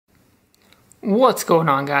What's going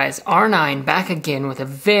on, guys? R9 back again with a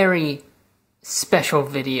very special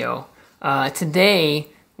video. Today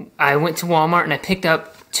I went to Walmart and I picked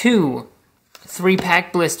up two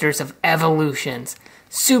 3-pack blisters of Evolutions.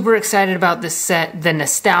 Super excited about this set. The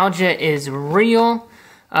nostalgia is real.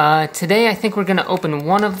 Today I think we're going to open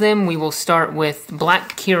one of them. We will start with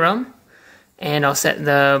Black Kyurem, and I'll set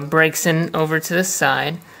the brakes in over to the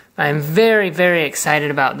side. I'm very, very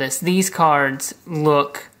excited about this. These cards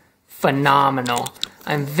look phenomenal.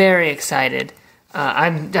 I'm very excited.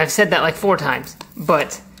 I've said that like 4 times,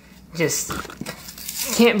 but just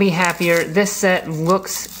can't be happier. This set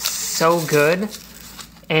looks so good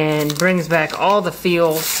and brings back all the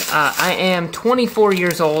feels. I am 24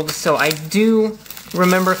 years old, so I do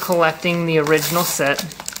remember collecting the original set.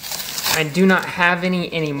 I do not have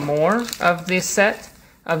any anymore of this set,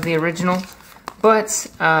 of the original, but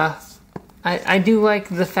I do like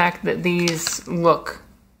the fact that these look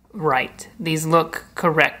right. These look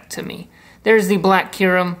correct to me. There's the Black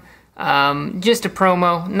Kyurem, just a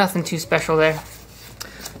promo, nothing too special there.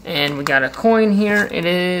 And we got a coin here. It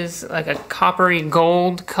is like a coppery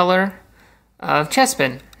gold color of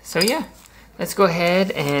Chespin. So yeah, let's go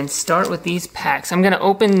ahead and start with these packs. I'm going to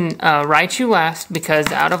open Raichu last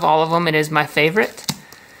because out of all of them, it is my favorite.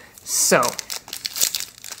 So,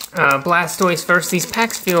 Blastoise first. These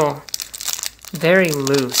packs feel very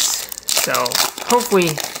loose, so hopefully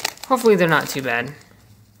they're not too bad.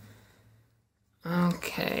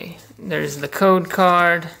 Okay, there's the code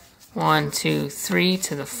card. 1, 2, 3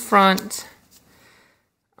 to the front.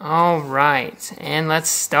 Alright, and let's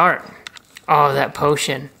start. Oh, that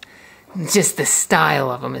potion. Just the style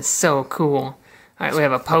of them is so cool. Alright, we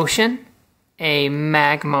have a potion, a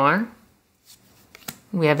Magmar,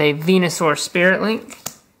 we have a Venusaur Spirit Link,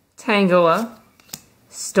 Tangela,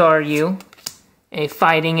 Staryu, a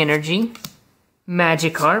Fighting Energy,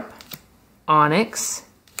 Magikarp, Onix.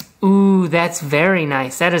 Ooh, that's very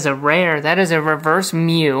nice. That is a rare. That is a reverse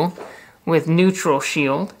Mew with neutral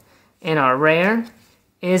shield. And our rare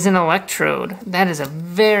is an Electrode. That is a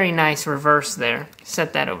very nice reverse there.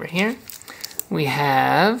 Set that over here. We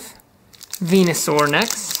have Venusaur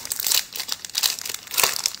next.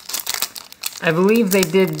 I believe they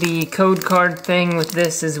did the code card thing with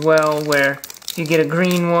this as well, where if you get a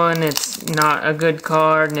green one, it's not a good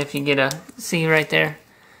card, and if you get a, see right there,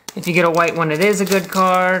 if you get a white one, it is a good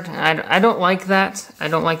card. I don't like that. I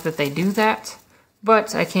don't like that they do that,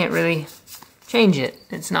 but I can't really change it.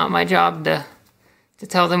 It's not my job to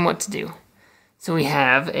tell them what to do. So we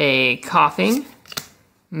have a Coughing,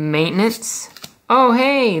 Maintenance. Oh,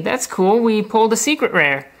 hey, that's cool. We pulled a secret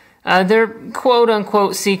rare. They're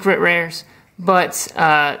quote-unquote secret rares, but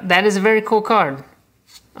that is a very cool card.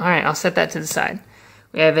 Alright, I'll set that to the side.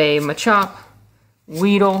 We have a Machop,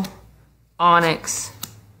 Weedle, Onix.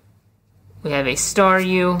 We have a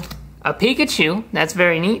Staryu, a Pikachu, that's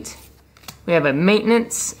very neat. We have a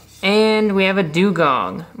Maintenance, and we have a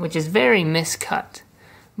Dugong, which is very miscut.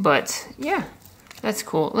 But, yeah, that's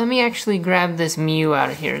cool. Let me actually grab this Mew out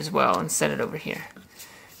of here as well and set it over here.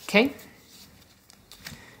 Okay.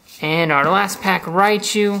 And our last pack,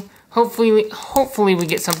 Raichu. Hopefully we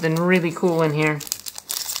get something really cool in here.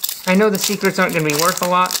 I know the secrets aren't going to be worth a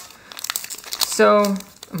lot, so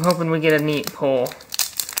I'm hoping we get a neat pull.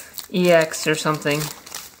 EX or something.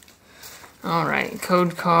 Alright,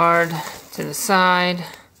 code card to the side.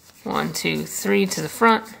 1, 2, 3 to the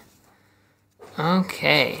front.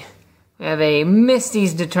 Okay. We have a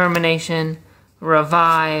Misty's Determination,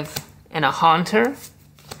 Revive, and a Haunter.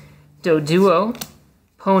 Doduo,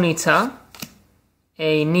 Ponyta,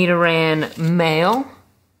 a Nidoran Male,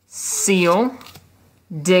 Seal,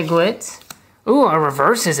 Diglett. Ooh, our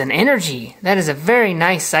reverse is an Energy. That is a very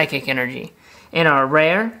nice Psychic Energy. And our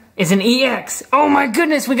rare is an EX. Oh my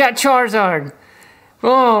goodness, we got Charizard.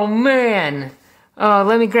 Oh man.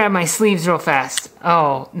 Let me grab my sleeves real fast.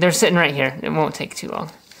 Oh, they're sitting right here. It won't take too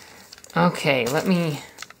long. Okay, let me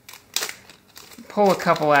pull a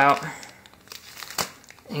couple out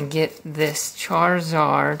and get this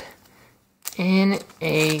Charizard in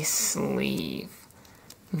a sleeve.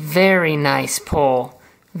 Very nice pull.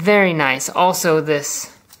 Very nice. Also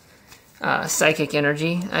this Psychic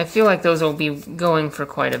Energy. I feel like those will be going for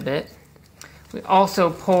quite a bit. We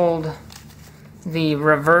also pulled the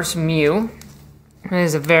Reverse Mew. It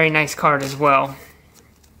is a very nice card as well.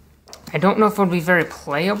 I don't know if it would be very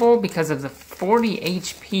playable because of the 40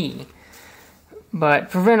 HP,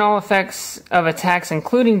 but prevent all effects of attacks,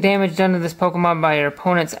 including damage done to this Pokemon by your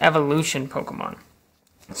opponent's evolution Pokemon.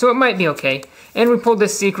 So it might be okay. And we pulled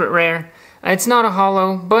this secret rare. It's not a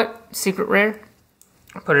holo, but secret rare.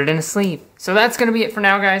 Put it in a sleeve. So that's going to be it for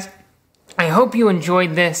now, guys. I hope you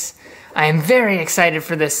enjoyed this. I am very excited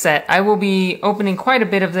for this set. I will be opening quite a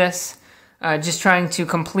bit of this, just trying to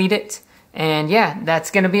complete it. And yeah,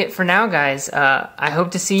 that's going to be it for now, guys. I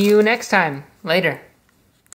hope to see you next time. Later.